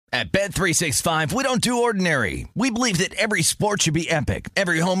At Bet365, we don't do ordinary. We believe that every sport should be epic.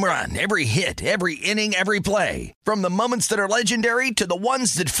 Every home run, every hit, every inning, every play. From the moments that are legendary to the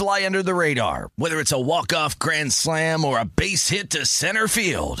ones that fly under the radar. Whether it's a walk-off grand slam or a base hit to center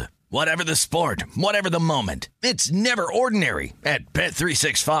field. Whatever the sport, whatever the moment. It's never ordinary at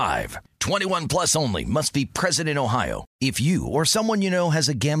Bet365. 21 plus only. Must be present in Ohio. If you or someone you know has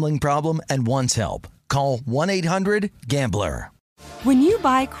a gambling problem and wants help, call 1-800-GAMBLER. When you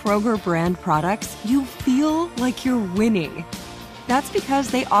buy Kroger brand products, you feel like you're winning. That's because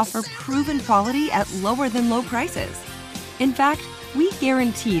they offer proven quality at lower than low prices. In fact, we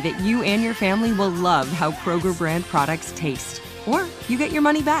guarantee that you and your family will love how Kroger brand products taste, or you get your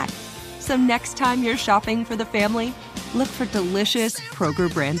money back. So next time you're shopping for the family, look for delicious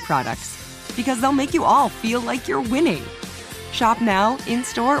Kroger brand products, because they'll make you all feel like you're winning. Shop now,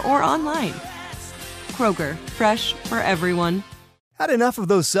 in-store, or online. Kroger, fresh for everyone. Had enough of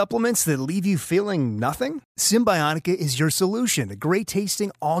those supplements that leave you feeling nothing? Symbiotica is your solution to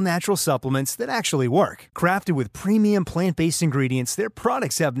great-tasting, all-natural supplements that actually work. Crafted with premium plant-based ingredients, their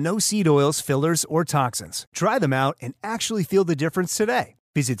products have no seed oils, fillers, or toxins. Try them out and actually feel the difference today.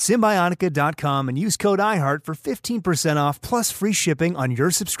 Visit Symbiotica.com and use code IHEART for 15% off plus free shipping on your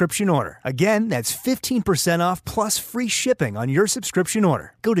subscription order. Again, that's 15% off plus free shipping on your subscription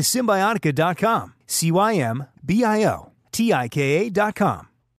order. Go to Symbiotica.com, CYMBIOTIKA.com.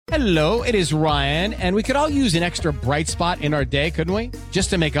 Hello, it is Ryan, and we could all use an extra bright spot in our day, couldn't we? Just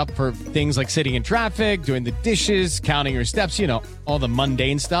to make up for things like sitting in traffic, doing the dishes, counting your steps, you know, all the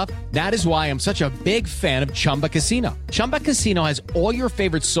mundane stuff. That is why I'm such a big fan of Chumba Casino. Chumba Casino has all your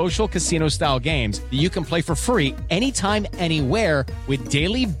favorite social casino-style games that you can play for free anytime, anywhere with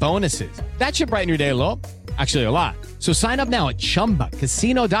daily bonuses. That should brighten your day a little. Actually, a lot. So sign up now at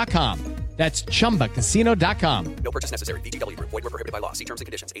ChumbaCasino.com. That's ChumbaCasino.com. No purchase necessary. VGW Group. Void where prohibited by law. See terms and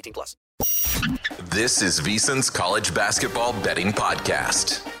conditions. 18 plus. This is VSiN's College Basketball Betting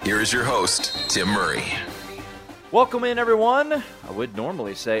Podcast. Here is your host, Tim Murray. Welcome in, everyone. I would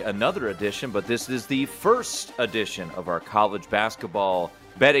normally say another edition, but this is the first edition of our College Basketball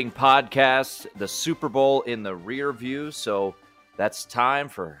Betting Podcast. The Super Bowl in the rear view, so that's time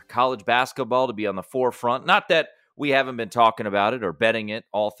for college basketball to be on the forefront. Not that we haven't been talking about it or betting it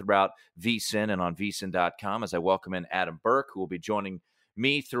all throughout VSiN and on VSiN.com, as I welcome in Adam Burke, who will be joining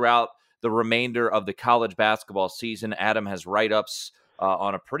me throughout the remainder of the college basketball season. Adam has write-ups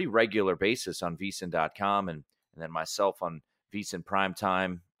on a pretty regular basis on VSiN.com, and then myself on VSiN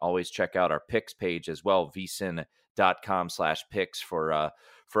Primetime. Always check out our picks page as well, VSiN.com/picks for a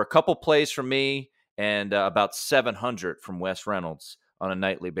couple plays from me and about 700 from Wes Reynolds on a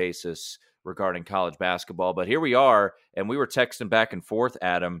nightly basis regarding college basketball. But here we are, and we were texting back and forth,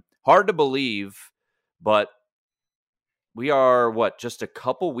 Adam. Hard to believe, but we are, just a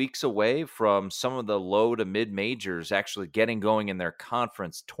couple weeks away from some of the low to mid-majors actually getting going in their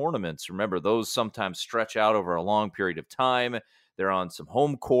conference tournaments. Remember, those sometimes stretch out over a long period of time. They're on some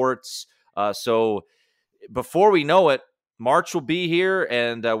home courts. So before we know it, March will be here,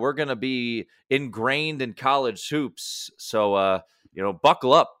 and we're going to be ingrained in college hoops. So,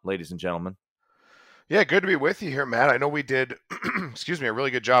 buckle up, ladies and gentlemen. Yeah, good to be with you here, Matt. I know we did, a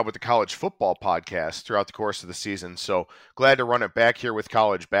really good job with the college football podcast throughout the course of the season. So glad to run it back here with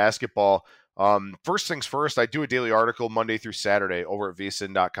college basketball. First things first, I do a daily article Monday through Saturday over at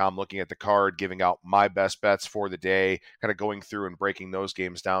VSiN.com, looking at the card, giving out my best bets for the day, kind of going through and breaking those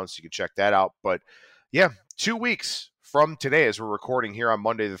games down, so you can check that out. But yeah, 2 weeks from today, as we're recording here on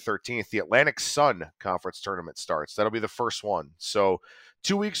Monday the 13th, the Atlantic Sun Conference Tournament starts. That'll be the first one. So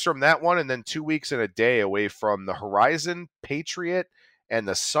 2 weeks from that one, and then 2 weeks and a day away from the Horizon, Patriot, and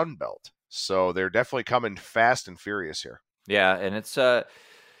the Sun Belt. So they're definitely coming fast and furious here. Yeah, and it's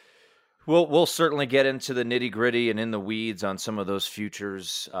we'll certainly get into the nitty-gritty and in the weeds on some of those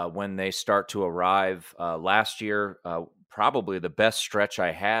futures when they start to arrive. Last year, probably the best stretch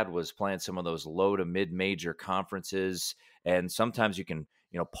I had was playing some of those low to mid-major conferences, and sometimes you can,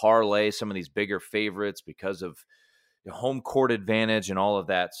 parlay some of these bigger favorites because of home court advantage and all of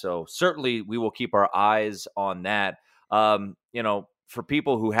that. So certainly we will keep our eyes on that. For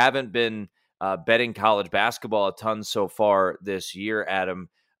people who haven't been betting college basketball a ton so far this year, Adam,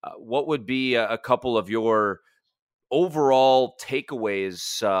 what would be a couple of your overall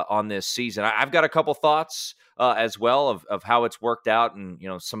takeaways on this season? I've got a couple thoughts as well of how it's worked out and,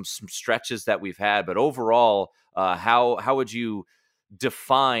 some stretches that we've had. But overall, how would you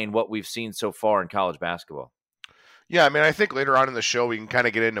define what we've seen so far in college basketball? Yeah, I think later on in the show we can kind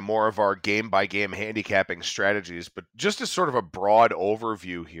of get into more of our game-by-game handicapping strategies. But just as sort of a broad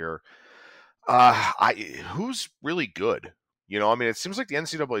overview here, who's really good? You know, I mean, it seems like the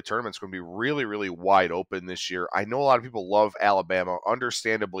NCAA tournament's going to be really, really wide open this year. I know a lot of people love Alabama,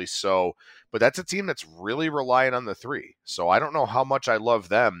 understandably so, but that's a team that's really relying on the three. So I don't know how much I love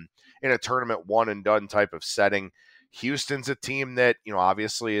them in a tournament one and done type of setting. Houston's a team that, you know,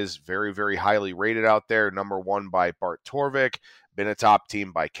 obviously is very, very highly rated out there. Number one by Bart Torvik, been a top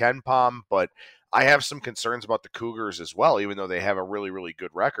team by KenPom, but I have some concerns about the Cougars as well, even though they have a really, really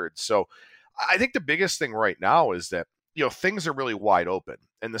good record. So I think the biggest thing right now is that, you know, things are really wide open.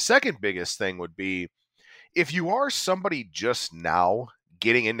 And the second biggest thing would be if you are somebody just now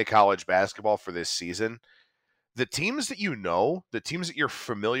getting into college basketball for this season, the teams that you know, the teams that you're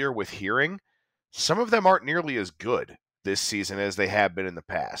familiar with hearing, some of them aren't nearly as good this season as they have been in the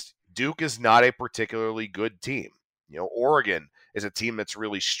past. Duke is not a particularly good team. You know, Oregon is a team that's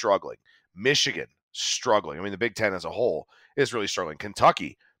really struggling. Michigan, struggling. I mean, the Big Ten as a whole is really struggling.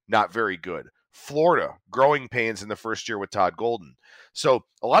 Kentucky, not very good. Florida, growing pains in the first year with Todd Golden. So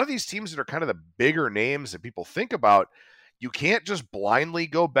a lot of these teams that are kind of the bigger names that people think about, you can't just blindly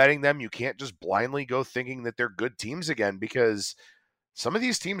go betting them. You can't just blindly go thinking that they're good teams again, because some of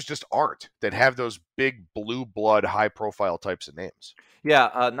these teams just aren't, that have those big blue blood, high profile types of names.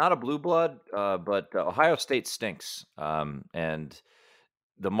 Yeah, not a blue blood, but Ohio State stinks. And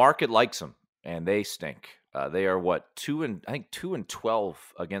the market likes them, and they stink. They are 2-12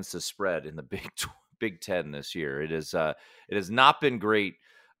 against the spread in the Big Ten this year. It has not been great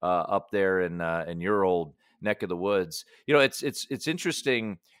up there in your old neck of the woods. You know, it's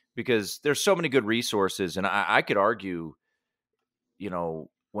interesting because there's so many good resources, and I could argue, you know,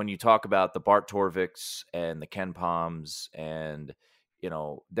 when you talk about the Bart Torviks and the KenPoms, and you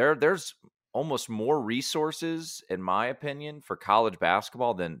know, there's almost more resources, in my opinion, for college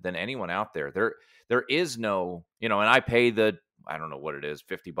basketball than anyone out there. There is no, you know, and I pay I don't know what it is,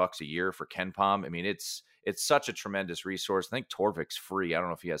 $50 a year for KenPom. I mean, it's such a tremendous resource. I think Torvik's free. I don't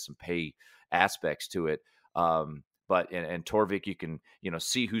know if he has some pay aspects to it. But in Torvik, you can, you know,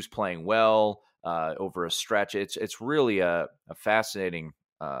 see who's playing well over a stretch. It's really a fascinating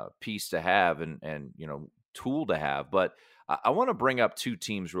piece to have and you know, tool to have. But I want to bring up two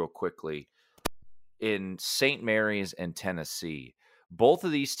teams real quickly in St. Mary's and Tennessee. Both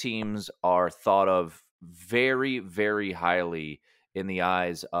of these teams are thought of very, very highly in the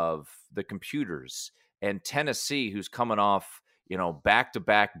eyes of the computers. And Tennessee, who's coming off, you know,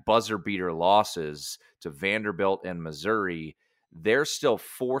 back-to-back buzzer beater losses to Vanderbilt and Missouri, they're still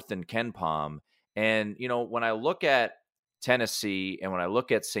fourth in KenPom. And, you know, when I look at Tennessee and when I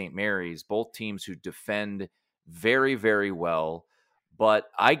look at St. Mary's, both teams who defend very, very well, but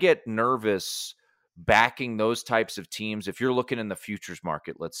I get nervous backing those types of teams. If you're looking in the futures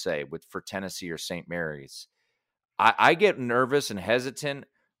market, let's say for Tennessee or St. Mary's, I get nervous and hesitant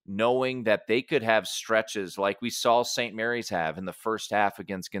knowing that they could have stretches like we saw St. Mary's have in the first half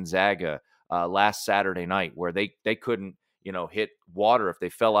against Gonzaga last Saturday night, where they couldn't, you know, hit water if they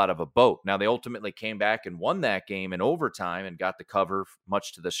fell out of a boat. Now, they ultimately came back and won that game in overtime and got the cover,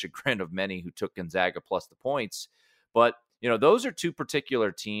 much to the chagrin of many who took Gonzaga plus the points. But, you know, those are two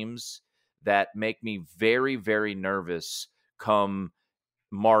particular teams that make me very, very nervous come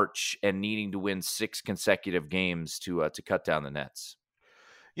March and needing to win 6 consecutive games to cut down the nets.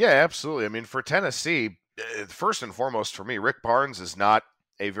 Yeah, absolutely. I mean, for Tennessee, first and foremost for me, Rick Barnes is not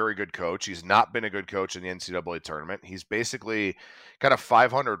a very good coach. He's not been a good coach in the NCAA tournament. He's basically got a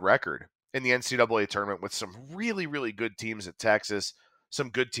 500 record in the NCAA tournament with some really, really good teams at Texas,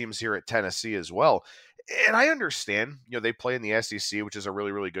 some good teams here at Tennessee as well. And I understand, you know, they play in the SEC, which is a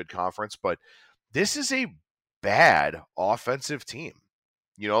really, really good conference, but this is a bad offensive team.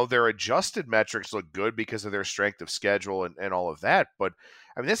 You know, their adjusted metrics look good because of their strength of schedule and all of that. But,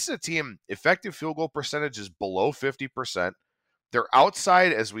 I mean, this is a team, effective field goal percentage is below 50%. They're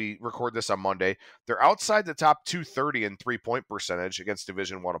outside, as we record this on Monday, they're outside the top 230 in three-point percentage against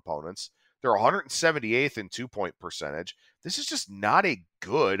Division I opponents. They're 178th in two-point percentage. This is just not a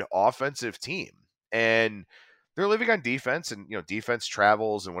good offensive team. And they're living on defense, and, you know, defense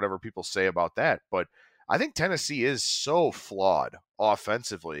travels and whatever people say about that. But I think Tennessee is so flawed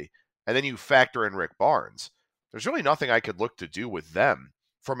offensively. And then you factor in Rick Barnes. There's really nothing I could look to do with them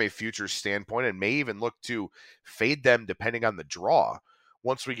from a futures standpoint, and may even look to fade them depending on the draw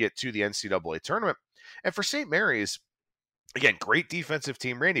once we get to the NCAA tournament. And for St. Mary's, again, great defensive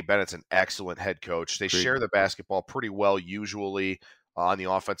team. Randy Bennett's an excellent head coach. They share the basketball pretty well usually on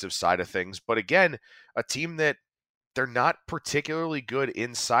the offensive side of things. But again, a team that they're not particularly good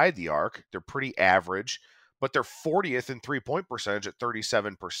inside the arc. They're pretty average, but they're 40th in three-point percentage at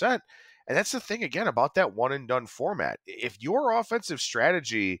 37%. And that's the thing, again, about that one-and-done format. If your offensive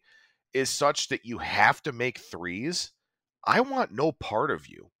strategy is such that you have to make threes, I want no part of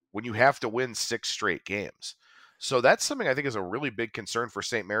you when you have to win 6 straight games. So that's something I think is a really big concern for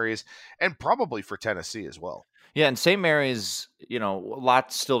St. Mary's and probably for Tennessee as well. Yeah, and St. Mary's, a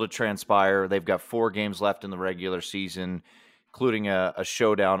lot still to transpire. They've got 4 games left in the regular season, including a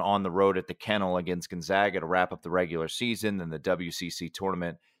showdown on the road at the Kennel against Gonzaga to wrap up the regular season and the WCC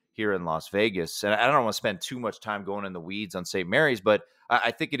tournament here in Las Vegas. And I don't want to spend too much time going in the weeds on St. Mary's, but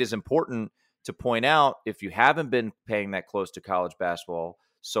I think it is important to point out, if you haven't been paying that close to college basketball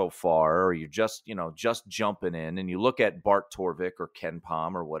so far, or you're just jumping in and you look at Bart Torvik or Ken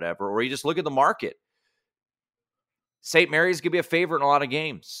Pom or whatever, or you just look at the market, St. Mary's could be a favorite in a lot of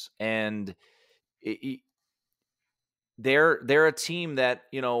games. And they're a team that,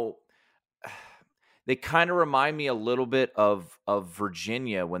 they kind of remind me a little bit of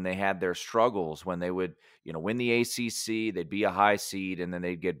Virginia when they had their struggles, when they would, win the ACC, they'd be a high seed, and then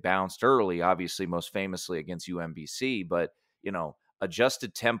they'd get bounced early, obviously most famously against UMBC. But,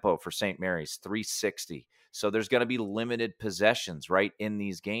 adjusted tempo for St. Mary's, 360. So there's going to be limited possessions, right, in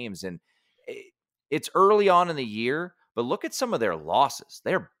these games. And it's early on in the year, but look at some of their losses.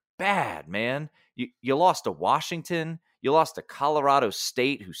 They're bad, man. You lost to Washington. You lost to Colorado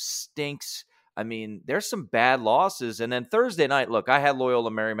State, who stinks. I mean, there's some bad losses. And then Thursday night, look, I had Loyola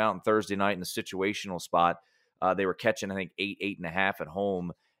Marymount Thursday night in the situational spot. They were catching, I think, 8.5 at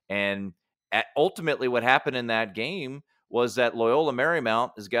home. And ultimately what happened in that game was that Loyola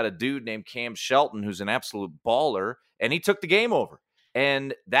Marymount has got a dude named Cam Shelton who's an absolute baller, and he took the game over.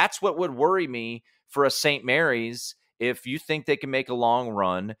 And that's what would worry me for a St. Mary's. If you think they can make a long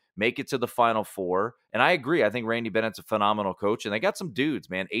run, make it to the Final Four. And I agree. I think Randy Bennett's a phenomenal coach. And they got some dudes,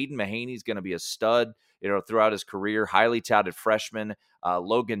 man. Aiden Mahaney's going to be a stud, throughout his career. Highly touted freshman.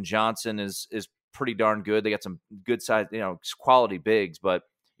 Logan Johnson is pretty darn good. They got some good size, quality bigs. But,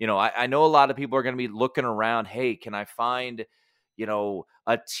 I know a lot of people are going to be looking around. Hey, can I find,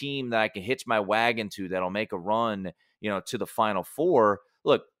 a team that I can hitch my wagon to that'll make a run, to the Final Four?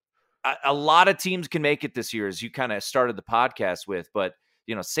 Look, a lot of teams can make it this year, as you kind of started the podcast with, but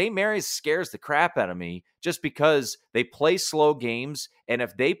St. Mary's scares the crap out of me just because they play slow games. And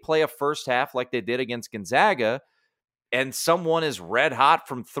if they play a first half like they did against Gonzaga and someone is red hot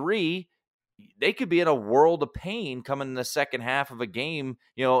from 3, they could be in a world of pain coming in the second half of a game,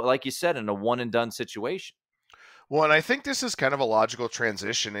 like you said, in a one and done situation. Well, and I think this is kind of a logical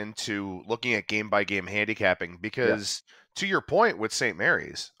transition into looking at game-by-game handicapping because, to your point with St.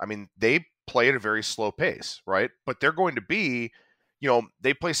 Mary's, I mean, they play at a very slow pace, right? But they're going to be,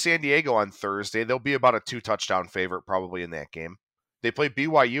 they play San Diego on Thursday. They'll be about a 2-touchdown favorite probably in that game. They play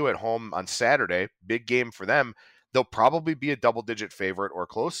BYU at home on Saturday. Big game for them. They'll probably be a double-digit favorite or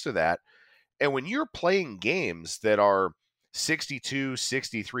close to that. And when you're playing games that are 62,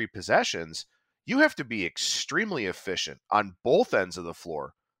 63 possessions, you have to be extremely efficient on both ends of the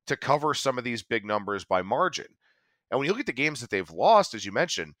floor to cover some of these big numbers by margin. And when you look at the games that they've lost, as you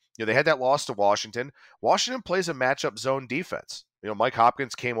mentioned, they had that loss to Washington. Washington plays a matchup zone defense. Mike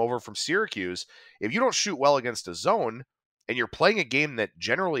Hopkins came over from Syracuse. If you don't shoot well against a zone and you're playing a game that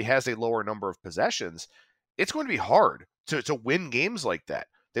generally has a lower number of possessions, it's going to be hard to win games like that.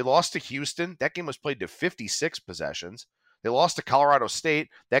 They lost to Houston. That game was played to 56 possessions. They lost to Colorado State.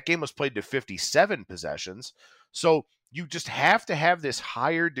 That game was played to 57 possessions. So you just have to have this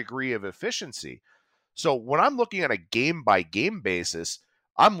higher degree of efficiency. So when I'm looking at a game-by-game basis,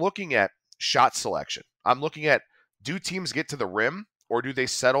 I'm looking at shot selection. I'm looking at, do teams get to the rim or do they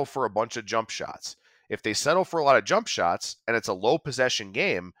settle for a bunch of jump shots? If they settle for a lot of jump shots and it's a low possession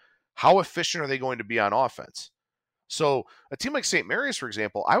game, how efficient are they going to be on offense? So a team like St. Mary's, for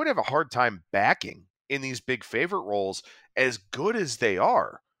example, I would have a hard time backing in these big favorite roles as good as they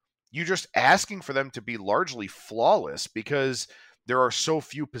are. You're just asking for them to be largely flawless because there are so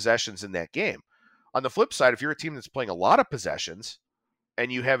few possessions in that game. On the flip side, if you're a team that's playing a lot of possessions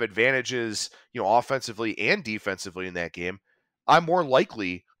and you have advantages, offensively and defensively in that game, I'm more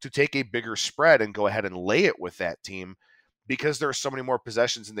likely to take a bigger spread and go ahead and lay it with that team because there are so many more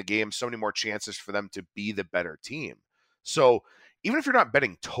possessions in the game, so many more chances for them to be the better team. So even if you're not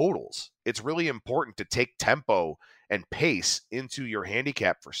betting totals, it's really important to take tempo and pace into your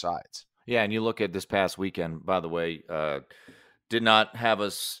handicap for sides. Yeah, and you look at this past weekend, by the way, did not have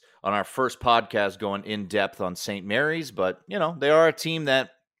us on our first podcast going in depth on St. Mary's, but they are a team that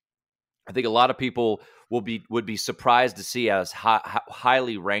I think a lot of people would be surprised to see how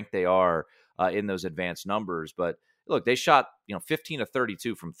highly ranked they are in those advanced numbers. But look, they shot 15 of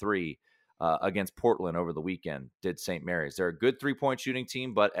 32 from 3 against Portland over the weekend. Did St. Mary's? They're a good 3-point shooting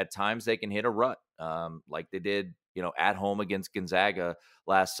team, but at times they can hit a rut, like they did at home against Gonzaga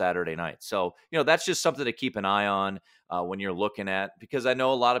last Saturday night. So, that's just something to keep an eye on when you're looking at, because I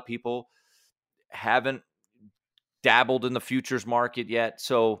know a lot of people haven't dabbled in the futures market yet.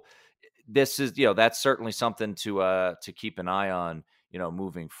 So this is, that's certainly something to keep an eye on,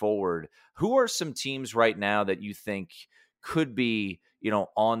 moving forward. Who are some teams right now that you think could be,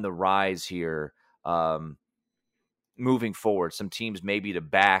 on the rise here, moving forward? Some teams maybe to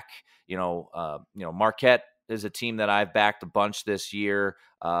back, Marquette is a team that I've backed a bunch this year.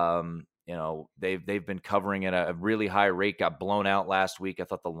 They've been covering at a really high rate, got blown out last week. I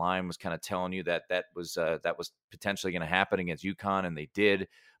thought the line was kind of telling you that was potentially going to happen against UConn, and they did.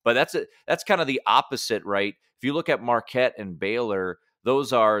 But that's kind of the opposite, right? If you look at Marquette and Baylor,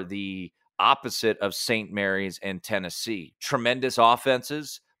 those are the opposite of St. Mary's and Tennessee. Tremendous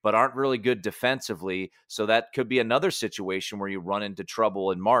offenses, but aren't really good defensively. So that could be another situation where you run into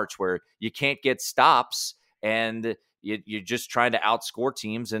trouble in March where you can't get stops and you're just trying to outscore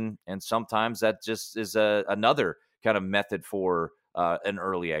teams. And sometimes that just is another kind of method for an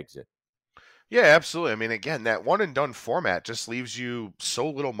early exit. Yeah, absolutely. I mean, again, that one and done format just leaves you so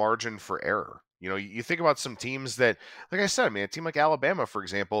little margin for error. You think about some teams that, like I said, I mean, a team like Alabama, for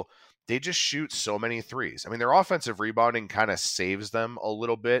example, they just shoot so many threes. I mean, their offensive rebounding kind of saves them a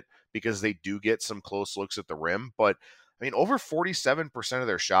little bit because they do get some close looks at the rim. But, I mean, over 47% of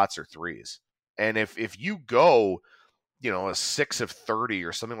their shots are threes. And if you go, a 6 of 30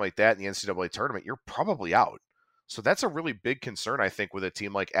 or something like that in the NCAA tournament, you're probably out. So that's a really big concern, I think, with a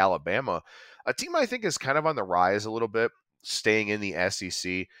team like Alabama. A team I think is kind of on the rise a little bit, staying in the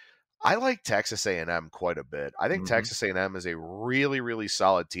SEC. I like Texas A&M quite a bit. I think Texas A&M is a really, really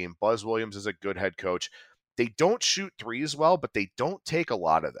solid team. Buzz Williams is a good head coach. They don't shoot threes well, but they don't take a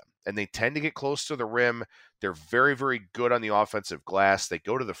lot of them. And they tend to get close to the rim. They're very, very good on the offensive glass. They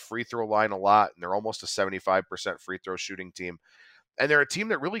go to the free throw line a lot, and they're almost a 75% free throw shooting team. And they're a team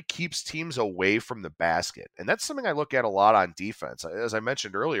that really keeps teams away from the basket. And that's something I look at a lot on defense. As I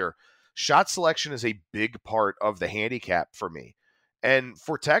mentioned earlier, shot selection is a big part of the handicap for me. And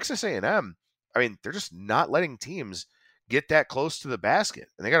for Texas A&M, I mean, they're just not letting teams get that close to the basket.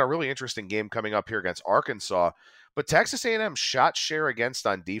 And they got a really interesting game coming up here against Arkansas. But Texas A&M shot share against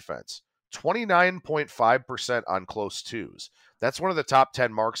on defense, 29.5% on close twos. That's one of the top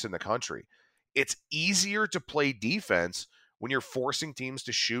 10 marks in the country. It's easier to play defense when you're forcing teams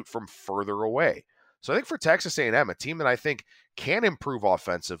to shoot from further away. So I think for Texas A&M, a team that I think can improve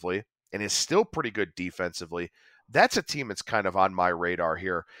offensively and is still pretty good defensively, that's a team that's kind of on my radar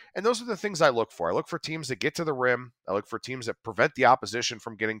here. And those are the things I look for. I look for teams that get to the rim. I look for teams that prevent the opposition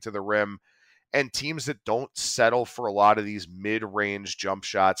from getting to the rim, and teams that don't settle for a lot of these mid-range jump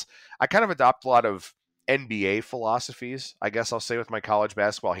shots. I kind of adopt a lot of NBA philosophies, I guess I'll say, with my college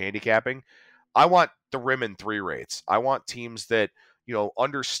basketball handicapping. I want the rim and three rates. I want teams that,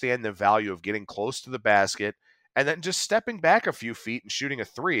 understand the value of getting close to the basket and then just stepping back a few feet and shooting a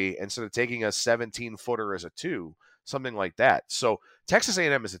three instead of taking a 17-footer as a two, something like that. So Texas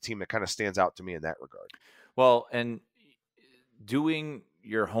A&M is a team that kind of stands out to me in that regard. Well, and doing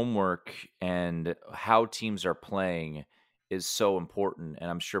your homework and how teams are playing is so important. And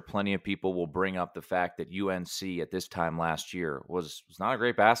I'm sure plenty of people will bring up the fact that UNC at this time last year was not a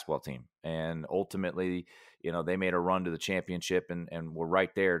great basketball team. And ultimately, they made a run to the championship and were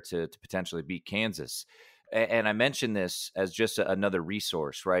right there to potentially beat Kansas. And I mentioned this as just another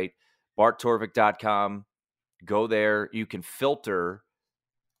resource, right? BartTorvik.com. Go there. You can filter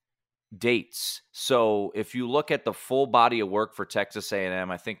dates. So if you look at the full body of work for Texas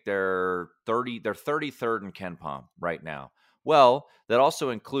A&M, I think they're 33rd in KenPom right now. Well, that also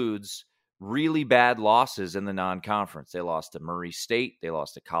includes really bad losses in the non-conference. They lost to Murray State. They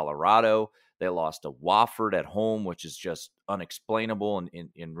lost to Colorado. They lost to Wofford at home, which is just unexplainable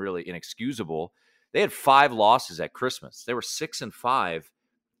and really inexcusable. They had 5 losses at Christmas. They were 6-5.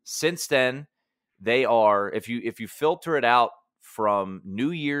 Since then, they are, if you filter it out from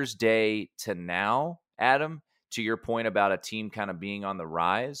New Year's Day to now, Adam, to your point about a team kind of being on the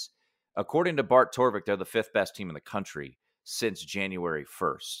rise, according to Bart Torvik, they're the 5th best team in the country since January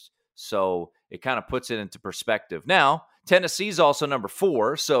 1st. So it kind of puts it into perspective. Now, Tennessee's also number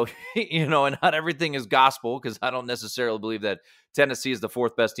 4. So, and not everything is gospel, because I don't necessarily believe that Tennessee is the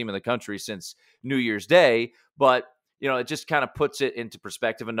 4th best team in the country since New Year's Day. But, it just kind of puts it into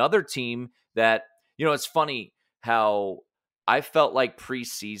perspective. Another team that, it's funny how I felt like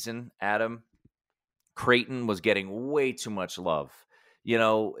preseason, Adam, Creighton was getting way too much love.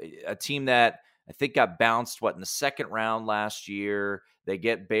 A team that I think got bounced, in the second round last year. They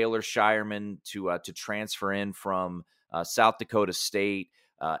get Baylor Shireman to transfer in from South Dakota State.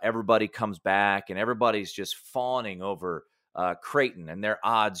 everybody comes back and everybody's just fawning over Creighton, and their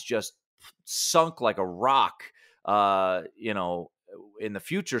odds just sunk like a rock, in the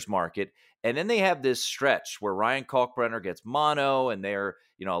futures market. And then they have this stretch where Ryan Kalkbrenner gets mono and they're,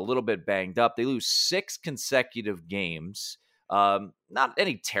 a little bit banged up. They lose 6 consecutive games. Not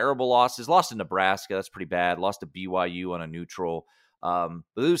any terrible losses. Lost to Nebraska. That's pretty bad. Lost to BYU on a neutral.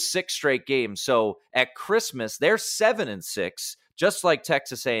 They lose 6 straight games. So at Christmas, they're 7-6, just like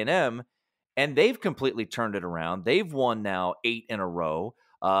Texas A&M, and they've completely turned it around. They've won now 8 in a row.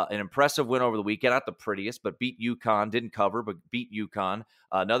 An impressive win over the weekend, not the prettiest, but beat UConn. Didn't cover, but beat UConn.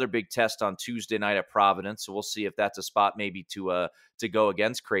 Another big test on Tuesday night at Providence. So we'll see if that's a spot maybe to go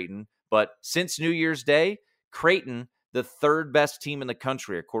against Creighton. But since New Year's Day, Creighton, the 3rd best team in the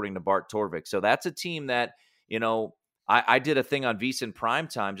country, according to Bart Torvik. So that's a team that, I did a thing on VSiN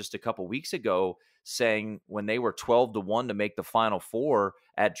Primetime just a couple weeks ago saying when they were 12-1 to make the Final Four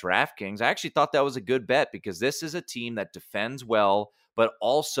at DraftKings, I actually thought that was a good bet because this is a team that defends well, but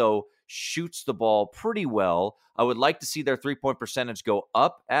also shoots the ball pretty well. I would like to see their 3-point percentage go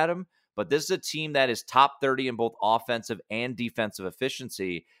up, Adam, but this is a team that is top 30 in both offensive and defensive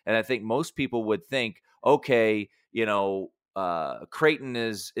efficiency. And I think most people would think, okay, Creighton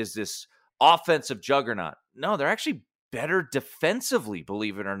is this offensive juggernaut. No, they're actually better defensively,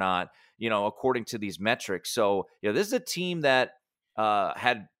 believe it or not, according to these metrics. So, this is a team that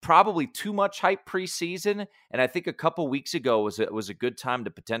had probably too much hype preseason, and I think a couple weeks ago was a good time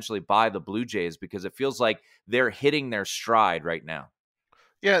to potentially buy the Blue Jays because it feels like they're hitting their stride right now.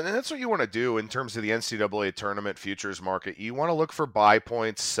 Yeah, and that's what you want to do in terms of the NCAA tournament futures market. You want to look for buy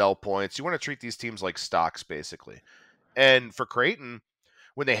points, sell points. You want to treat these teams like stocks, basically. And for Creighton,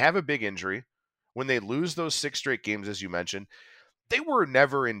 when they have a big injury, when they lose those 6 straight games, as you mentioned, they were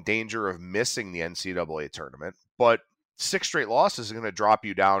never in danger of missing the NCAA tournament, but 6 straight losses are going to drop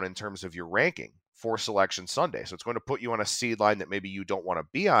you down in terms of your ranking for Selection Sunday. So it's going to put you on a seed line that maybe you don't want to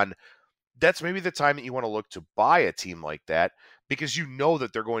be on. That's maybe the time that you want to look to buy a team like that because you know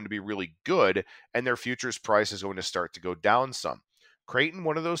that they're going to be really good and their futures price is going to start to go down some. Creighton,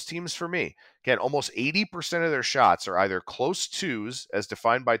 one of those teams for me. Again, almost 80% of their shots are either close twos, as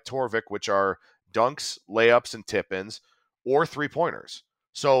defined by Torvik, which are dunks, layups, and tip-ins, or 3-pointers.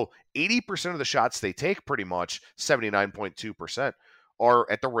 So 80% of the shots they take, pretty much 79.2%,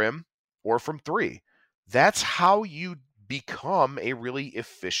 are at the rim or from 3. That's how you become a really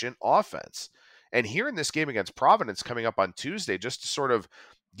efficient offense. And here in this game against Providence coming up on Tuesday, just to sort of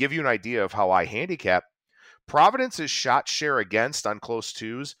give you an idea of how I handicap, Providence's shot share against on close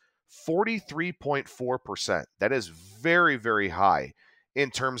twos, 43.4%. That is very, very high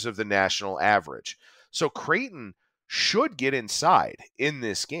in terms of the national average. So Creighton should get inside in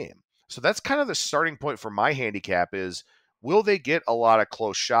this game. So that's kind of the starting point for my handicap is, will they get a lot of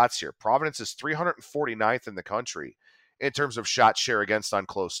close shots here? Providence is 349th in the country in terms of shot share against on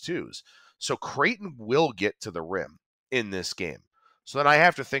close twos. So Creighton will get to the rim in this game. So then I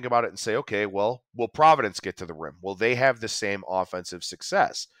have to think about it and say, okay, well, will Providence get to the rim? Will they have the same offensive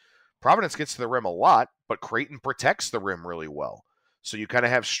success? Providence gets to the rim a lot, but Creighton protects the rim really well. So you kind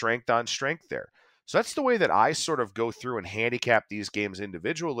of have strength on strength there. So that's the way that I sort of go through and handicap these games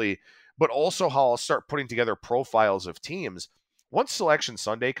individually, but also how I'll start putting together profiles of teams once Selection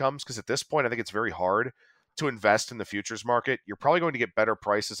Sunday comes, because at this point, I think it's very hard to invest in the futures market. You're probably going to get better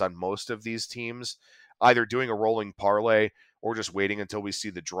prices on most of these teams, either doing a rolling parlay or just waiting until we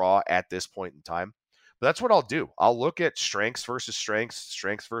see the draw at this point in time. But that's what I'll do. I'll look at strengths versus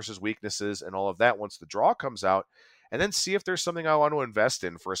weaknesses, and all of that once the draw comes out, and then see if there's something I want to invest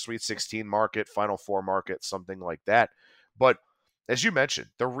in for a Sweet 16 market, Final Four market, something like that. But as you mentioned,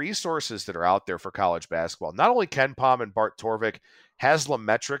 the resources that are out there for college basketball, not only Ken Pom and Bart Torvik, Haslam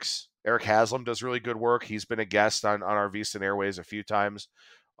Metrics, Eric Haslam does really good work. He's been a guest on our VSiN Airways a few times.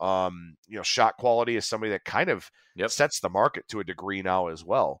 Shot quality is somebody that kind of sets the market to a degree now as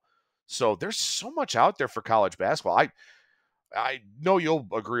well. So there's so much out there for college basketball. I know you'll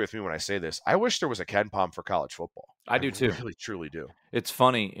agree with me when I say this. I wish there was a Ken Pom for college football. I do too. Really, truly do. It's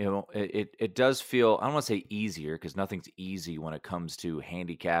funny, it does feel, I don't want to say easier because nothing's easy when it comes to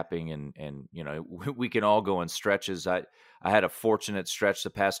handicapping and we can all go in stretches. I had a fortunate stretch the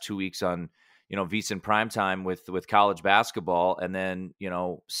past 2 weeks on, VSiN Primetime with college basketball. And then,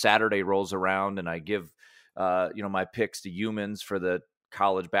 Saturday rolls around and I give, my picks to humans for the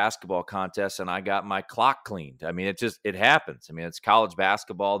college basketball contest, and I got my clock cleaned. I mean, it happens. I mean, it's college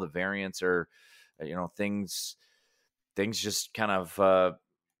basketball. The variants are, things just kind of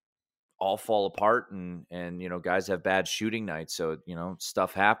all fall apart and guys have bad shooting nights. So,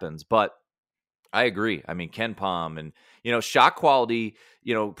 stuff happens. But I agree. I mean, Ken Pom and, shot quality,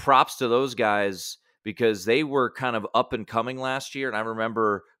 props to those guys because they were kind of up and coming last year. And I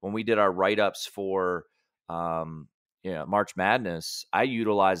remember when we did our write-ups for March Madness, I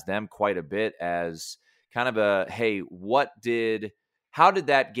utilized them quite a bit as kind of hey, how did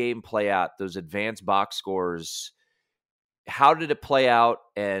that game play out? Those advanced box scores, how did it play out?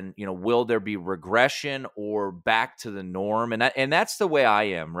 And, will there be regression or back to the norm? And that's the way I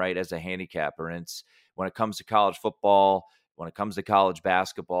am, right, as a handicapper. And it's when it comes to college football, when it comes to college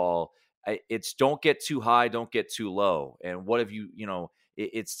basketball, it's don't get too high, don't get too low. And what have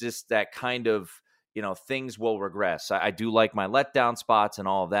it's just that kind of, things will regress. I do like my letdown spots and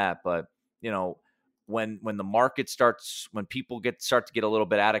all of that, but, when the market starts, when people start to get a little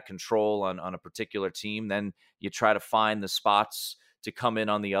bit out of control on a particular team, then you try to find the spots to come in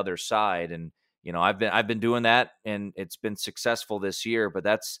on the other side. And, I've been doing that and it's been successful this year, but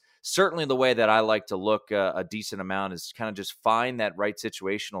that's certainly the way that I like to look a decent amount, is kind of just find that right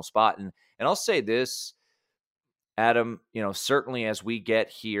situational spot. And I'll say this, Adam, certainly as we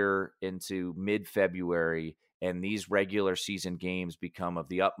get here into mid-February and these regular season games become of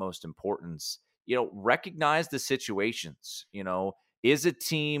the utmost importance, recognize the situations. Is a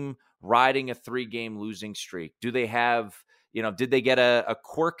team riding a 3-game losing streak? Do they have, did they get a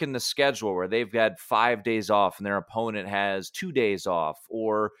quirk in the schedule where they've got 5 days off and their opponent has 2 days off?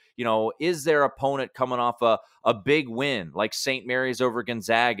 Or, is their opponent coming off a big win like St. Mary's over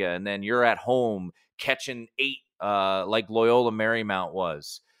Gonzaga, and then you're at home catching 8 like Loyola Marymount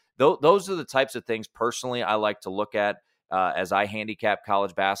was? Those are the types of things personally I like to look at as I handicap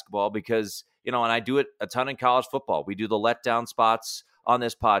college basketball, because and I do it a ton in college football. We do the letdown spots on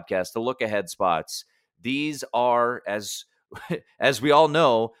this podcast, the look ahead spots. These are, as we all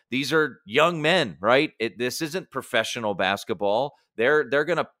know, these are young men, right? This isn't professional basketball. They're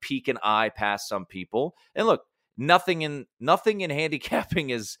going to peek an eye past some people. And look, nothing in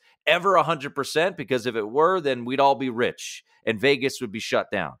handicapping is ever 100%, because if it were, then we'd all be rich and Vegas would be shut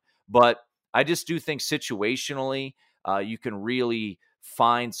down. But I just do think situationally, you can really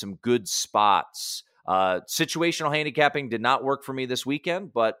find some good spots. Situational handicapping did not work for me this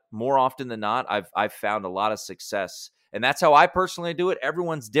weekend, but more often than not, I've found a lot of success. And that's how I personally do it.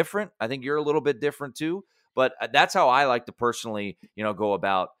 Everyone's different. I think you're a little bit different too, but that's how I like to personally, go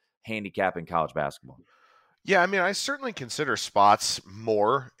about handicapping college basketball. Yeah, I mean, I certainly consider spots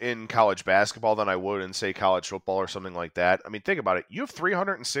more in college basketball than I would in, say, college football or something like that. I mean, think about it. You have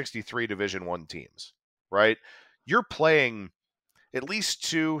 363 Division I teams, right? You're playing at least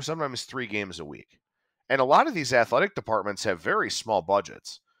 2, sometimes 3 games a week. And a lot of these athletic departments have very small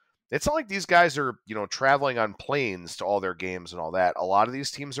budgets. It's not like these guys are, traveling on planes to all their games and all that. A lot of these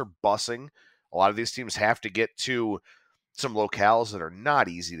teams are busing. A lot of these teams have to get to some locales that are not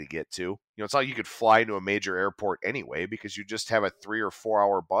easy to get to. It's not like you could fly to a major airport anyway, because you just have a 3 or 4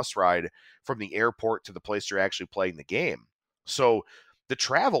 hour bus ride from the airport to the place you're actually playing the game. So the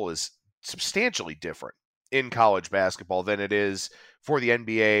travel is substantially different in college basketball than it is for the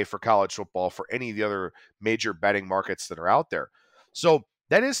NBA, for college football, for any of the other major betting markets that are out there. So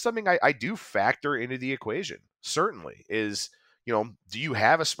that is something I do factor into the equation, certainly, is, do you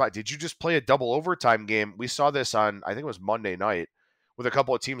have a spot? Did you just play a double overtime game? We saw this on, I think it was Monday night, with a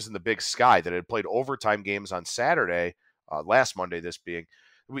couple of teams in the Big Sky that had played overtime games on Saturday, last Monday, this being.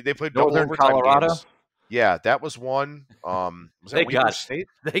 They played double Northern overtime Colorado games. Yeah, that was one. Was that Weber State?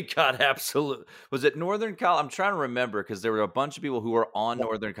 They got absolute. Was it Northern Colorado? I'm trying to remember, because there were a bunch of people who were on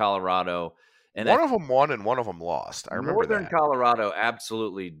Northern Colorado. And one of them won and one of them lost. I remember Northern that. Colorado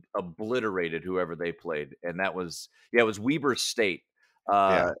absolutely obliterated whoever they played, and that was it was Weber State.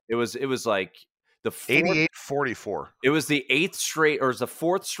 It was like the 88-44. It was the 8th straight, or it was the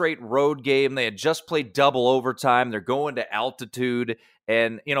 4th straight road game. They had just played double overtime. They're going to altitude,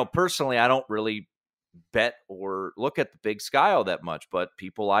 and personally, I don't really bet or look at the Big Sky all that much, but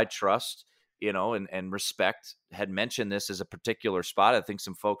people I trust, and respect had mentioned this as a particular spot. I think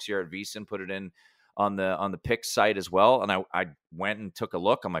some folks here at VSiN put it in on the pick site as well. And I went and took a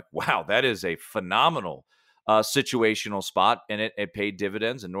look. I'm like, wow, that is a phenomenal situational spot. And it paid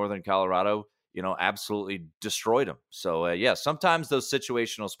dividends, and Northern Colorado, absolutely destroyed them. So sometimes those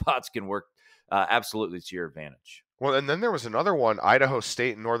situational spots can work absolutely to your advantage. Well, and then there was another one, Idaho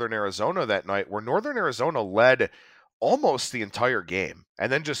State and Northern Arizona that night, where Northern Arizona led almost the entire game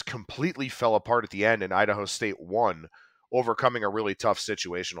and then just completely fell apart at the end, and Idaho State won, overcoming a really tough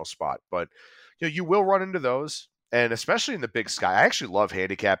situational spot. But you will run into those, and especially in the Big Sky. I actually love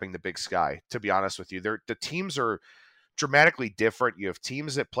handicapping the Big Sky, to be honest with you. The teams are dramatically different. You have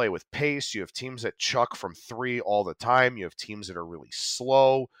teams that play with pace. You have teams that chuck from 3 all the time. You have teams that are really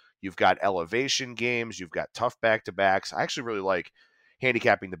slow. You've got elevation games. You've got tough back-to-backs. I actually really like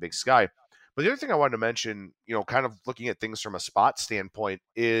handicapping the Big Sky. But the other thing I wanted to mention, kind of looking at things from a spot standpoint,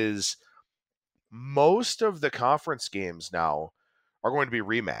 is most of the conference games now are going to be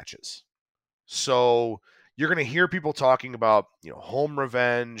rematches. So you're going to hear people talking about, home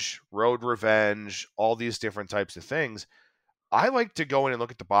revenge, road revenge, all these different types of things. I like to go in and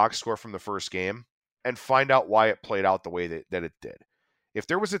look at the box score from the first game and find out why it played out the way that it did. If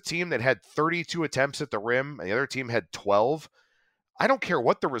there was a team that had 32 attempts at the rim and the other team had 12, I don't care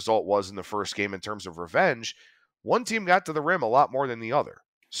what the result was in the first game in terms of revenge. One team got to the rim a lot more than the other.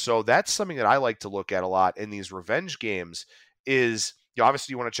 So that's something that I like to look at a lot in these revenge games is,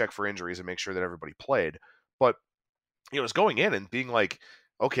 obviously you want to check for injuries and make sure that everybody played. But, it's going in and being like,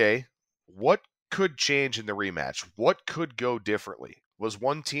 okay, what could change in the rematch? What could go differently? Was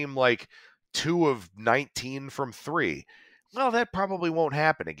one team like 2 of 19 from 3? Well, that probably won't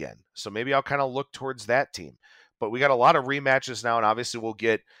happen again. So maybe I'll kind of look towards that team. But we got a lot of rematches now, and obviously we'll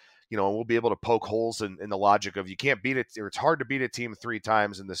get, we'll be able to poke holes in the logic of you can't beat it, or it's hard to beat a team 3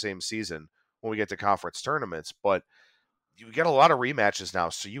 times in the same season when we get to conference tournaments. But you get a lot of rematches now,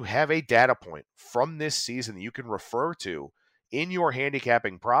 so you have a data point from this season that you can refer to in your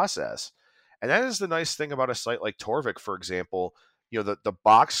handicapping process. And that is the nice thing about a site like Torvik, for example. The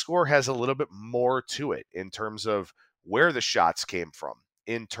box score has a little bit more to it in terms of where the shots came from,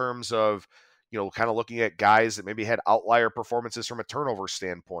 in terms of, kind of looking at guys that maybe had outlier performances from a turnover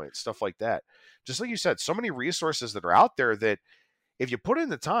standpoint, stuff like that. Just like you said, so many resources that are out there that if you put in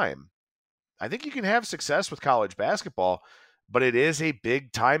the time, I think you can have success with college basketball, but it is a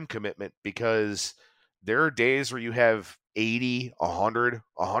big time commitment because there are days where you have 80, 100,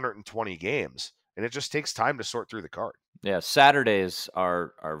 120 games, and it just takes time to sort through the card. Yeah, Saturdays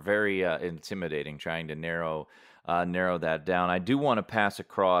are very intimidating, trying to narrow that down. I do want to pass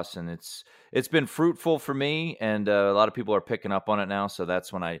across, and it's been fruitful for me, and a lot of people are picking up on it now. So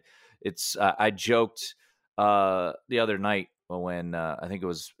that's when I joked the other night when I think it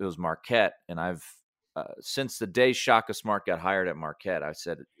was Marquette, and I've since the day Shaka Smart got hired at Marquette, I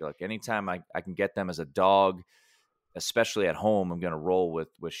said, look, anytime I can get them as a dog, especially at home, I'm going to roll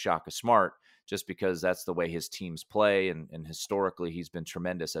with Shaka Smart, just because that's the way his teams play, and historically he's been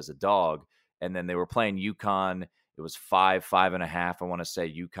tremendous as a dog. And then they were playing UConn. It was 5.5. I want to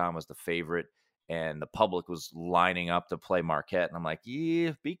say UConn was the favorite, and the public was lining up to play Marquette. And I'm like,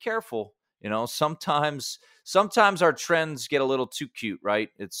 yeah, be careful. Sometimes our trends get a little too cute, right?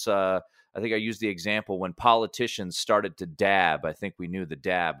 It's I think I used the example when politicians started to dab. I think we knew the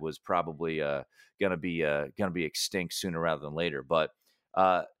dab was probably going to be extinct sooner rather than later. But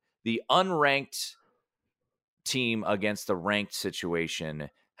the unranked team against the ranked situation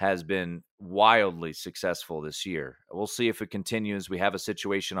has been wildly successful this year. We'll see if it continues. We have a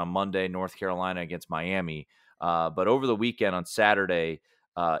situation on Monday, North Carolina against Miami. But over the weekend on Saturday,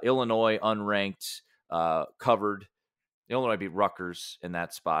 Illinois unranked covered. Illinois beat Rutgers in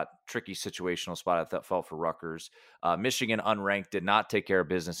that spot. Tricky situational spot I felt for Rutgers. Michigan unranked did not take care of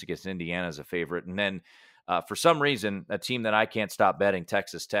business against Indiana as a favorite. And then for some reason, a team that I can't stop betting,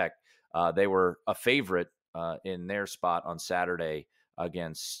 Texas Tech, they were a favorite in their spot on Saturday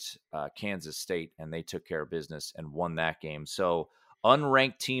against Kansas State, and they took care of business and won that game. So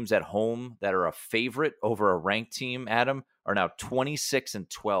unranked teams at home that are a favorite over a ranked team, Adam, are now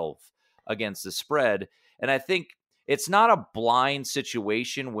 26-12 against the spread. And I think it's not a blind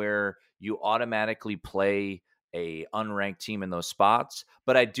situation where you automatically play a unranked team in those spots,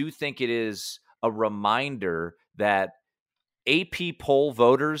 but I do think it is a reminder that AP poll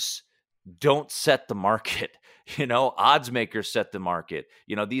voters don't set the market. Odds makers set the market.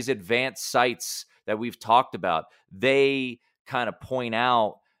 These advanced sites that we've talked about, they kind of point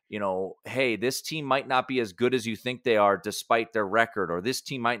out, hey, this team might not be as good as you think they are despite their record, or this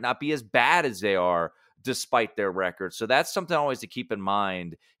team might not be as bad as they are despite their record. So that's something always to keep in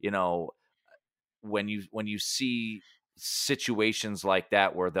mind, when you see situations like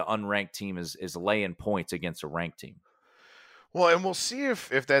that where the unranked team is laying points against a ranked team. Well, and we'll see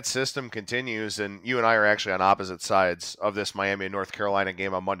if that system continues, and you and I are actually on opposite sides of this Miami and North Carolina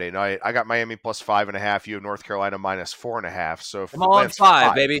game on Monday night. I got Miami plus 5.5. You have North Carolina minus 4.5. So if I'm all on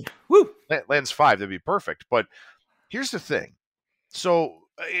 5, baby. Woo! Lands 5, that'd be perfect. But here's the thing. So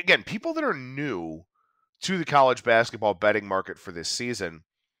again, people that are new to the college basketball betting market for this season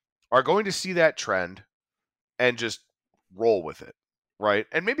are going to see that trend and just roll with it, right?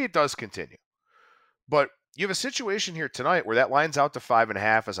 And maybe it does continue. But you have a situation here tonight where that lines out to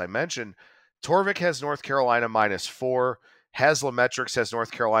 5.5, as I mentioned. Torvik has North Carolina minus 4. Haslametrics has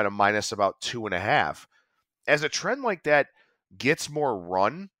North Carolina minus about 2.5. As a trend like that gets more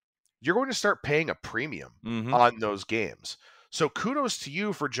run, you're going to start paying a premium on those games. So kudos to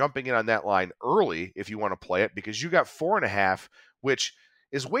you for jumping in on that line early if you want to play it, because you got 4.5, which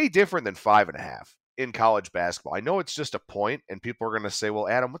is way different than 5.5 in college basketball. I know it's just a point, and people are going to say, well,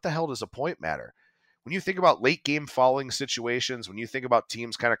 Adam, what the hell does a point matter? When you think about late game falling situations, when you think about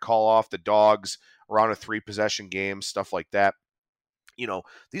teams kind of call off the dogs around a 3-possession game, stuff like that,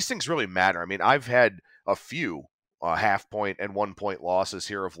 these things really matter. I mean, I've had a few half-point and 1-point losses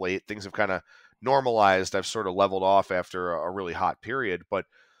here of late. Things have kind of normalized. I've sort of leveled off after a really hot period, but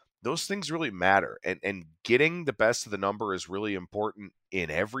those things really matter. And getting the best of the number is really important in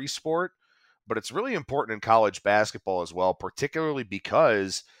every sport, but it's really important in college basketball as well, particularly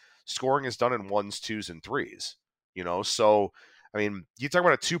because scoring is done in 1s, 2s, and 3s. So I mean, you talk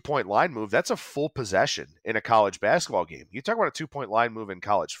about a 2-point line move, that's a full possession in a college basketball game. You talk about a 2-point line move in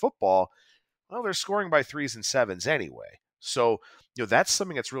college football, well, they're scoring by 3s and 7s anyway. So, that's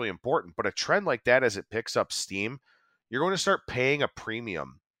something that's really important. But a trend like that, as it picks up steam, you're going to start paying a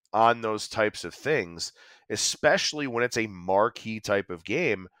premium on those types of things, especially when it's a marquee type of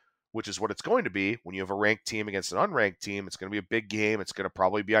game, which is what it's going to be when you have a ranked team against an unranked team. It's going to be a big game. It's going to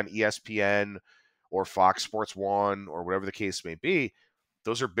probably be on ESPN or Fox Sports 1 or whatever the case may be.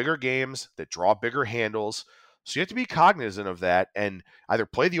 Those are bigger games that draw bigger handles. So you have to be cognizant of that and either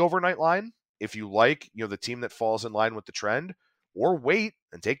play the overnight line if you like, the team that falls in line with the trend, or wait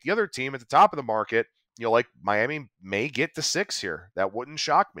and take the other team at the top of the market. Like Miami may get to 6 here. That wouldn't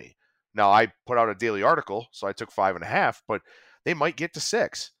shock me. Now, I put out a daily article, so I took 5.5, but they might get to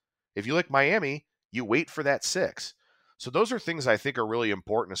 6. If you like Miami, you wait for that 6. So those are things I think are really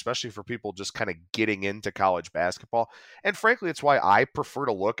important, especially for people just kind of getting into college basketball. And frankly, it's why I prefer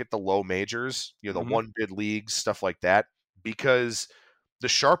to look at the low majors, the one bid leagues, stuff like that, because the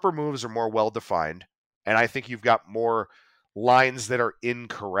sharper moves are more well-defined. And I think you've got more lines that are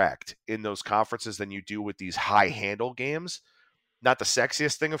incorrect in those conferences than you do with these high handle games. Not the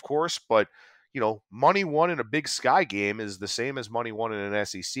sexiest thing, of course, but money won in a Big Sky game is the same as money won in an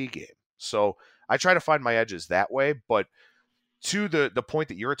SEC game. So I try to find my edges that way. But to the point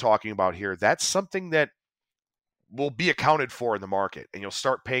that you're talking about here, that's something that will be accounted for in the market, and you'll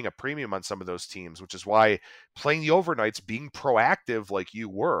start paying a premium on some of those teams, which is why playing the overnights, being proactive like you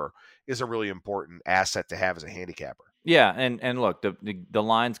were, is a really important asset to have as a handicapper. Yeah, and look, the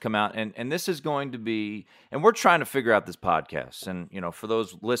lines come out, and this is going to be, and we're trying to figure out this podcast, and for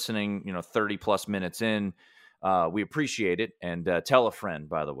those listening, 30 plus minutes in, we appreciate it, and tell a friend,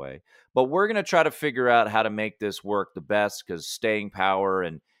 by the way. But we're going to try to figure out how to make this work the best, because staying power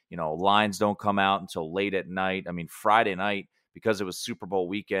and lines don't come out until late at night. I mean, Friday night, because it was Super Bowl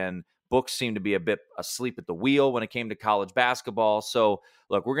weekend, books seemed to be a bit asleep at the wheel when it came to college basketball. So,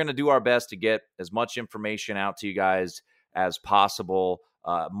 look, we're going to do our best to get as much information out to you guys as possible,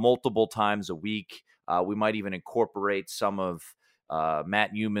 multiple times a week. We might even incorporate some of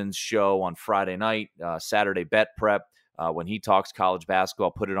Matt Newman's show on Friday night, Saturday Bet Prep, when he talks college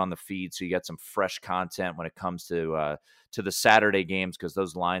basketball. Put it on the feed so you get some fresh content when it comes to the Saturday games, because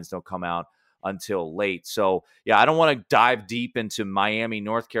those lines don't come out until late. So, yeah, I don't want to dive deep into Miami,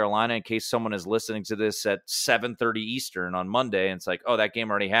 North Carolina, in case someone is listening to this at 7:30 Eastern on Monday, and it's like, oh, that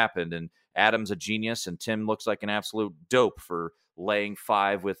game already happened, and Adam's a genius, and Tim looks like an absolute dope for laying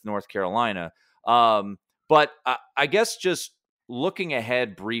 5 with North Carolina. But I guess just looking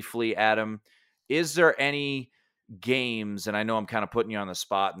ahead briefly, Adam, is there any games, and I know I'm kind of putting you on the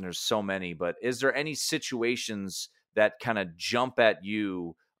spot, and there's so many, but is there any situations that kind of jump at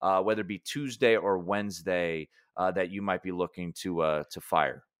you, whether it be Tuesday or Wednesday, that you might be looking to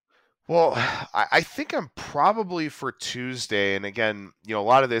fire? Well, I think I'm probably for Tuesday. And again, a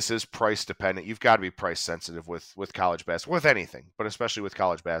lot of this is price dependent. You've got to be price sensitive with college basketball, with anything, but especially with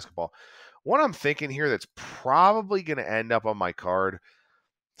college basketball. What I'm thinking here that's probably going to end up on my card.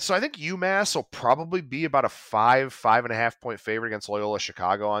 So I think UMass will probably be about a 5.5 point favorite against Loyola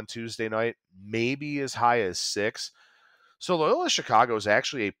Chicago on Tuesday night, maybe as high as 6. So Loyola Chicago is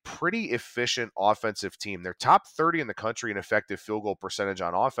actually a pretty efficient offensive team. They're top 30 in the country in effective field goal percentage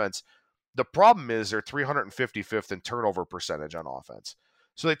on offense. The problem is they're 355th in turnover percentage on offense.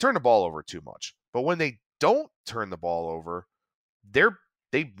 So they turn the ball over too much. But when they don't turn the ball over,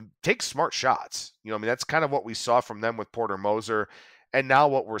 they take smart shots. That's kind of what we saw from them with Porter Moser, and now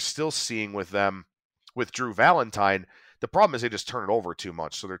what we're still seeing with them with Drew Valentine. The problem is they just turn it over too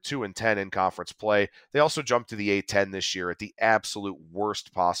much. So they're 2-10 in conference play. They also jumped to the A-10 this year at the absolute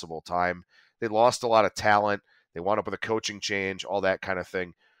worst possible time. They lost a lot of talent. They wound up with a coaching change, all that kind of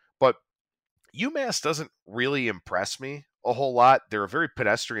thing. But UMass doesn't really impress me a whole lot. They're a very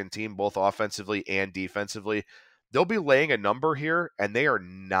pedestrian team, both offensively and defensively. they'll be laying a number here, and they are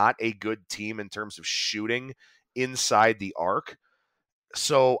not a good team in terms of shooting inside the arc.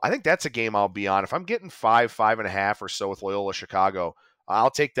 So I think that's a game I'll be on. If I'm getting 5.5 or so with Loyola Chicago, I'll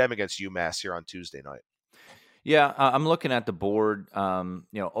take them against UMass here on Tuesday night. Yeah, I'm looking at the board.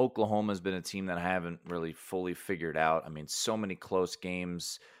 Oklahoma's been a team that I haven't really fully figured out. I mean, so many close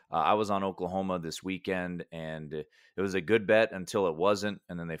games. I was on Oklahoma this weekend, and it was a good bet until it wasn't,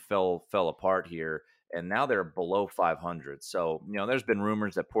 and then they fell apart here, and now they're below 500. So, there's been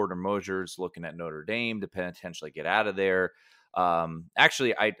rumors that Porter Mosier's looking at Notre Dame to potentially get out of there.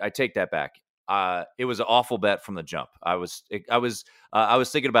 Actually, I take that back. It was an awful bet from the jump. I was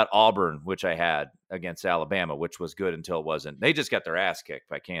thinking about Auburn, which I had against Alabama, which was good until it wasn't. They just got their ass kicked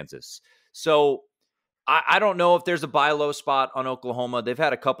by Kansas. So I don't know if there's a buy low spot on Oklahoma. They've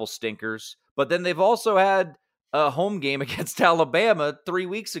had a couple stinkers, but then they've also had a home game against Alabama 3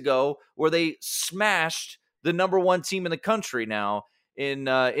 weeks ago where they smashed the number one team in the country now in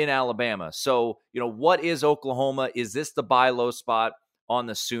Alabama. So, what is Oklahoma? Is this the buy low spot on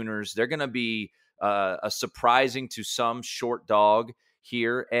the Sooners? They're going to be a surprising to some short dog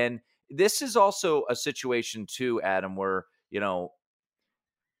here. And this is also a situation too, Adam, where,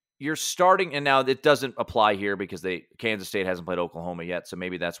 you're starting, and now it doesn't apply here because Kansas State hasn't played Oklahoma yet, so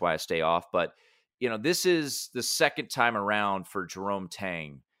maybe that's why I stay off. But, this is the second time around for Jerome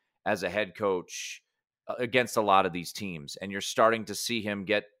Tang as a head coach against a lot of these teams, and you're starting to see him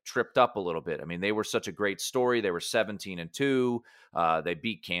get tripped up a little bit. I mean, they were such a great story. They were 17-2. They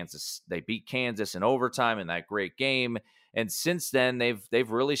beat Kansas. They beat Kansas in overtime in that great game. And since then,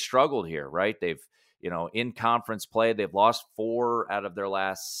 they've really struggled here, right? They've, in conference play, they've lost 4 out of their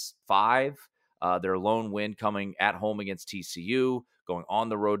last 5. Their lone win coming at home against TCU, going on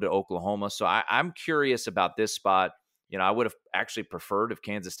the road to Oklahoma. So I'm curious about this spot. I would have actually preferred if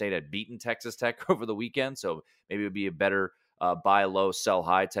Kansas State had beaten Texas Tech over the weekend. So maybe it would be a better buy low, sell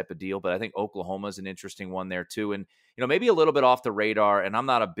high type of deal. But I think Oklahoma is an interesting one there too. And, maybe a little bit off the radar. And I'm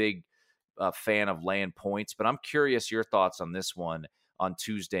not a big fan of laying points, but I'm curious your thoughts on this one on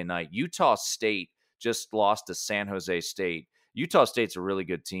Tuesday night. Utah State just lost to San Jose State. Utah State's a really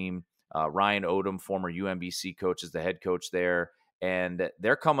good team. Ryan Odom, former UMBC coach, is the head coach there. And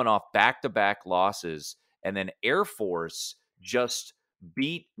they're coming off back-to-back losses. And then Air Force just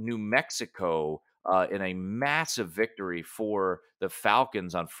beat New Mexico in a massive victory for the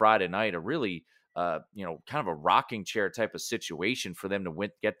Falcons on Friday night. A really, kind of a rocking chair type of situation for them to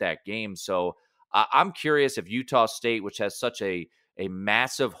get that game. So I'm curious if Utah State, which has such a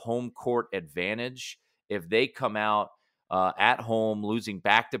massive home court advantage, if they come out at home, losing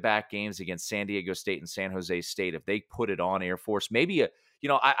back-to-back games against San Diego State and San Jose State, if they put it on Air Force, maybe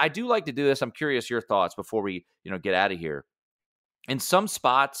I do like to do this. I'm curious your thoughts before we, get out of here. In some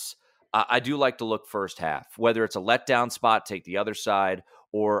spots, I do like to look first half, whether it's a letdown spot, take the other side,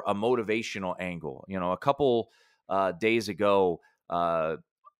 or a motivational angle. A couple days ago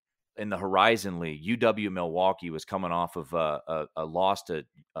in the Horizon League, UW Milwaukee was coming off of a loss to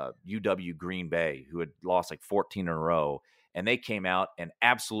UW Green Bay, who had lost like 14 in a row, and they came out and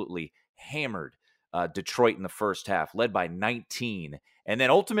absolutely hammered Detroit in the first half, led by 19, and then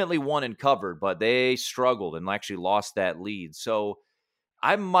ultimately won and covered, but they struggled and actually lost that lead. So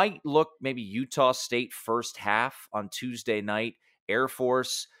I might look maybe Utah State first half on Tuesday night. Air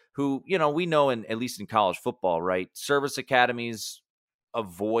Force, who, we know at least in college football, right? Service academies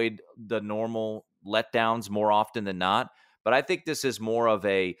avoid the normal letdowns more often than not. But I think this is more of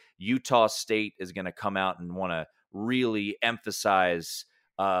a Utah State is going to come out and want to really emphasize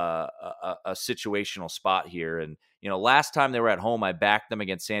a situational spot here. And, last time they were at home, I backed them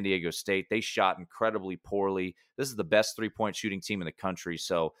against San Diego State. They shot incredibly poorly. This is the best 3-point shooting team in the country.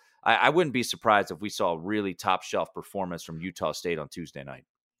 So I wouldn't be surprised if we saw a really top shelf performance from Utah State on Tuesday night.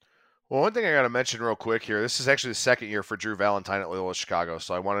 Well, one thing I got to mention real quick here, this is actually the second year for Drew Valentine at Loyola Chicago,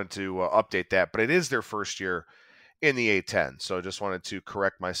 so I wanted to update that. But it is their first year in the A10, so I just wanted to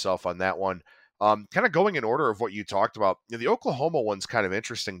correct myself on that one. Kind of going in order of what you talked about, the Oklahoma one's kind of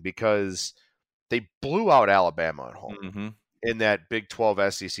interesting because they blew out Alabama at home in that Big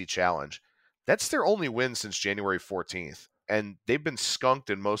 12 SEC Challenge. That's their only win since January 14th, and they've been skunked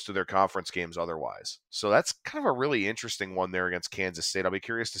in most of their conference games otherwise. So that's kind of a really interesting one there against Kansas State. I'll be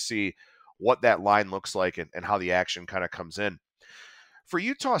curious to see what that line looks like and how the action kind of comes in. For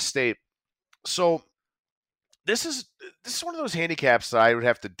Utah State, so this is one of those handicaps that I would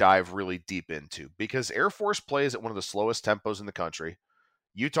have to dive really deep into because Air Force plays at one of the slowest tempos in the country.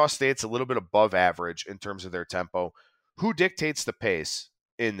 Utah State's a little bit above average in terms of their tempo. Who dictates the pace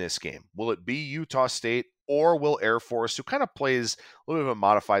in this game? Will it be Utah State or will Air Force, who kind of plays a little bit of a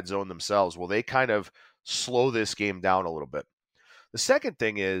modified zone themselves, will they kind of slow this game down a little bit. The second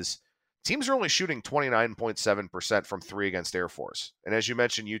thing is teams are only shooting 29.7% from three against Air Force. And as you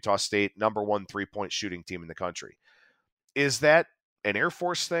mentioned, Utah State, number one three-point shooting team in the country. Is that an Air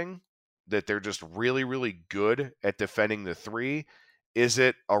Force thing, that they're just really, really good at defending the three? Is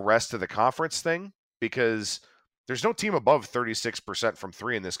it a rest of the conference thing? Because there's no team above 36% from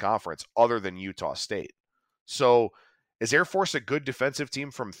three in this conference other than Utah State. So is Air Force a good defensive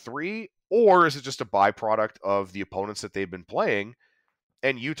team from three, or is it just a byproduct of the opponents that they've been playing?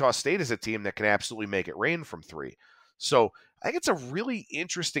 And Utah State is a team that can absolutely make it rain from three. So I think it's a really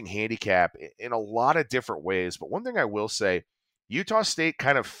interesting handicap in a lot of different ways. But one thing I will say, Utah State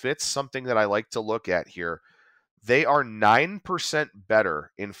kind of fits something that I like to look at here. They are 9%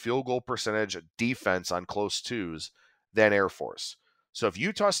 better in field goal percentage defense on close twos than Air Force. So if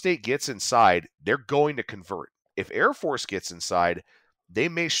Utah State gets inside, they're going to convert. If Air Force gets inside, they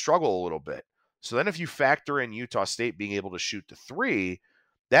may struggle a little bit. So then if you factor in Utah State being able to shoot the three,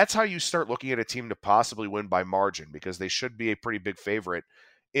 that's how you start looking at a team to possibly win by margin, because they should be a pretty big favorite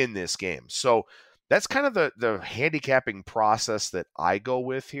in this game. So that's kind of the handicapping process that I go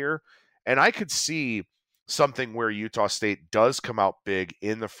with here. And I could see something where Utah State does come out big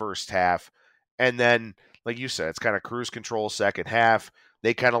in the first half. And then, like you said, it's kind of cruise control second half.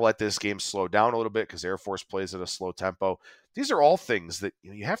 They kind of let this game slow down a little bit because Air Force plays at a slow tempo. These are all things that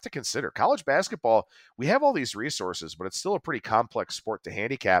you have to consider. College basketball, we have all these resources, but it's still a pretty complex sport to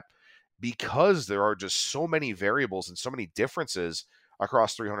handicap because there are just so many variables and so many differences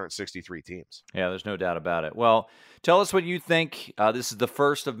across 363 teams. Yeah, there's no doubt about it. Well, tell us what you think. This is the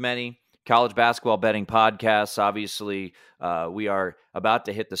first of many college basketball betting podcasts. Obviously, we are about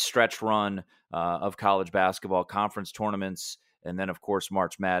to hit the stretch run of college basketball conference tournaments. And then, of course,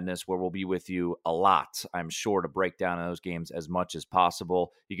 March Madness, where we'll be with you a lot, I'm sure, to break down those games as much as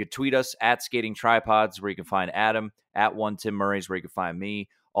possible. You can tweet us at Skating Tripods, where you can find Adam, at One Tim Murray's, where you can find me.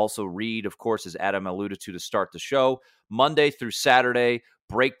 Also, read, of course, as Adam alluded to start the show, Monday through Saturday,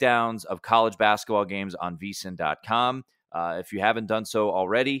 breakdowns of college basketball games on vsin.com. If you haven't done so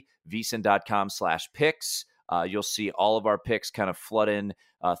already, vsin.com/picks. You'll see all of our picks kind of flood in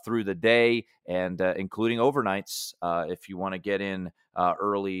through the day, and including overnights if you want to get in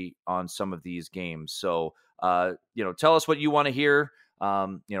early on some of these games. So, tell us what you want to hear.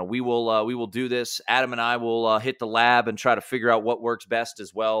 We will do this. Adam and I will hit the lab and try to figure out what works best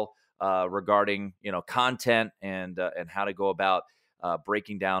as well regarding content and how to go about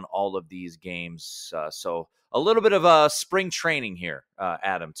breaking down all of these games. So a little bit of spring training here,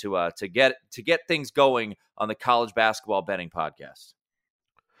 Adam, to get things going on the College Basketball Betting Podcast.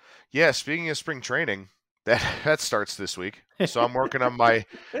 Yeah, speaking of spring training, that starts this week. So I'm working on my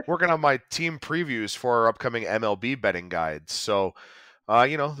team previews for our upcoming MLB betting guides. So,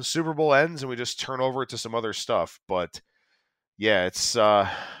 the Super Bowl ends and we just turn over to some other stuff. But yeah, it's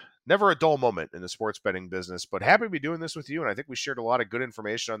never a dull moment in the sports betting business. But happy to be doing this with you. And I think we shared a lot of good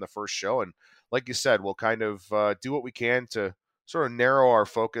information on the first show. And like you said, we'll kind of do what we can to sort of narrow our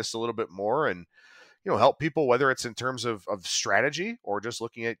focus a little bit more and help people, whether it's in terms of strategy or just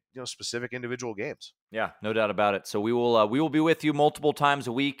looking at specific individual games. Yeah, no doubt about it. So we will be with you multiple times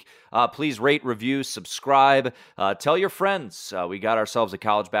a week. Please rate, review, subscribe, tell your friends. We got ourselves a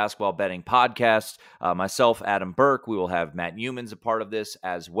college basketball betting podcast. Myself, Adam Burke. We will have Matt Newman's a part of this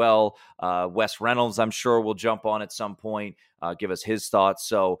as well. Wes Reynolds, I'm sure, will jump on at some point, give us his thoughts.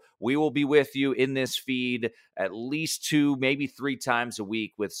 So we will be with you in this feed at least 2, maybe 3 times a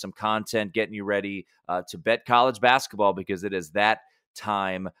week with some content getting you ready to bet college basketball, because it is that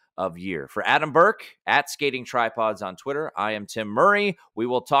time of year. For Adam Burke, at Skating Tripods on Twitter, I am Tim Murray. We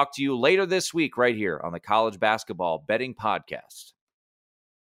will talk to you later this week right here on the College Basketball Betting Podcast.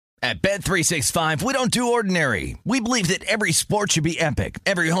 At Bet365, we don't do ordinary. We believe that every sport should be epic.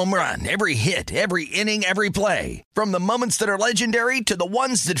 Every home run, every hit, every inning, every play. From the moments that are legendary to the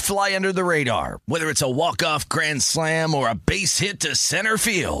ones that fly under the radar. Whether it's a walk-off grand slam or a base hit to center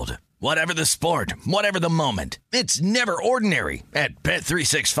field. Whatever the sport, whatever the moment, it's never ordinary at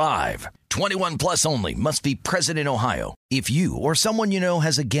Bet365. 21 plus only. Must be present in Ohio. If you or someone you know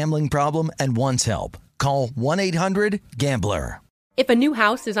has a gambling problem and wants help, call 1-800-GAMBLER. If a new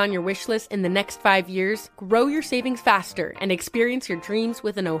house is on your wish list in the next 5 years, grow your savings faster and experience your dreams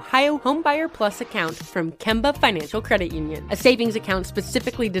with an Ohio Homebuyer Plus account from Kemba Financial Credit Union. A savings account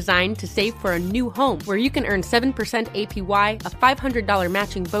specifically designed to save for a new home, where you can earn 7% APY, a $500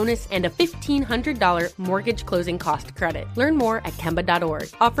 matching bonus, and a $1,500 mortgage closing cost credit. Learn more at Kemba.org.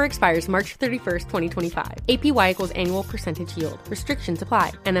 Offer expires March 31st, 2025. APY equals annual percentage yield. Restrictions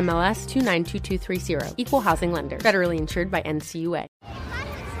apply. NMLS 292230. Equal housing lender. Federally insured by NCUA.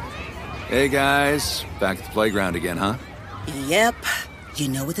 Hey, guys. Back at the playground again, huh? Yep. You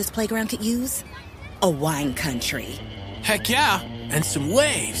know what this playground could use? A wine country. Heck yeah. And some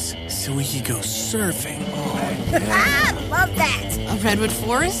waves so we could go surfing. Oh, yeah. Love that. A redwood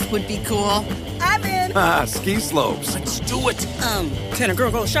forest would be cool. I'm in. Ski slopes. Let's do it. Can a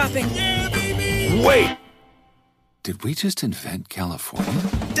girl go shopping? Yeah, baby. Wait. Did we just invent California?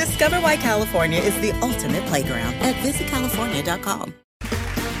 Discover why California is the ultimate playground at visitcalifornia.com.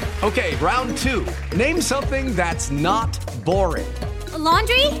 Okay, round 2. Name something that's not boring. A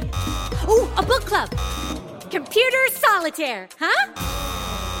laundry? Ooh, a book club. Computer solitaire, huh?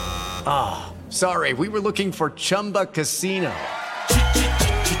 Ah, oh, sorry, we were looking for Chumba Casino.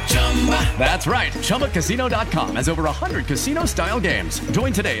 That's right, ChumbaCasino.com has over 100 casino-style games.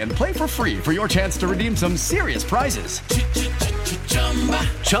 Join today and play for free for your chance to redeem some serious prizes.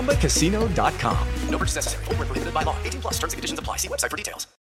 ChumbaCasino.com. No purchase necessary. Void where prohibited by law. 18+. Terms and conditions apply. See website for details.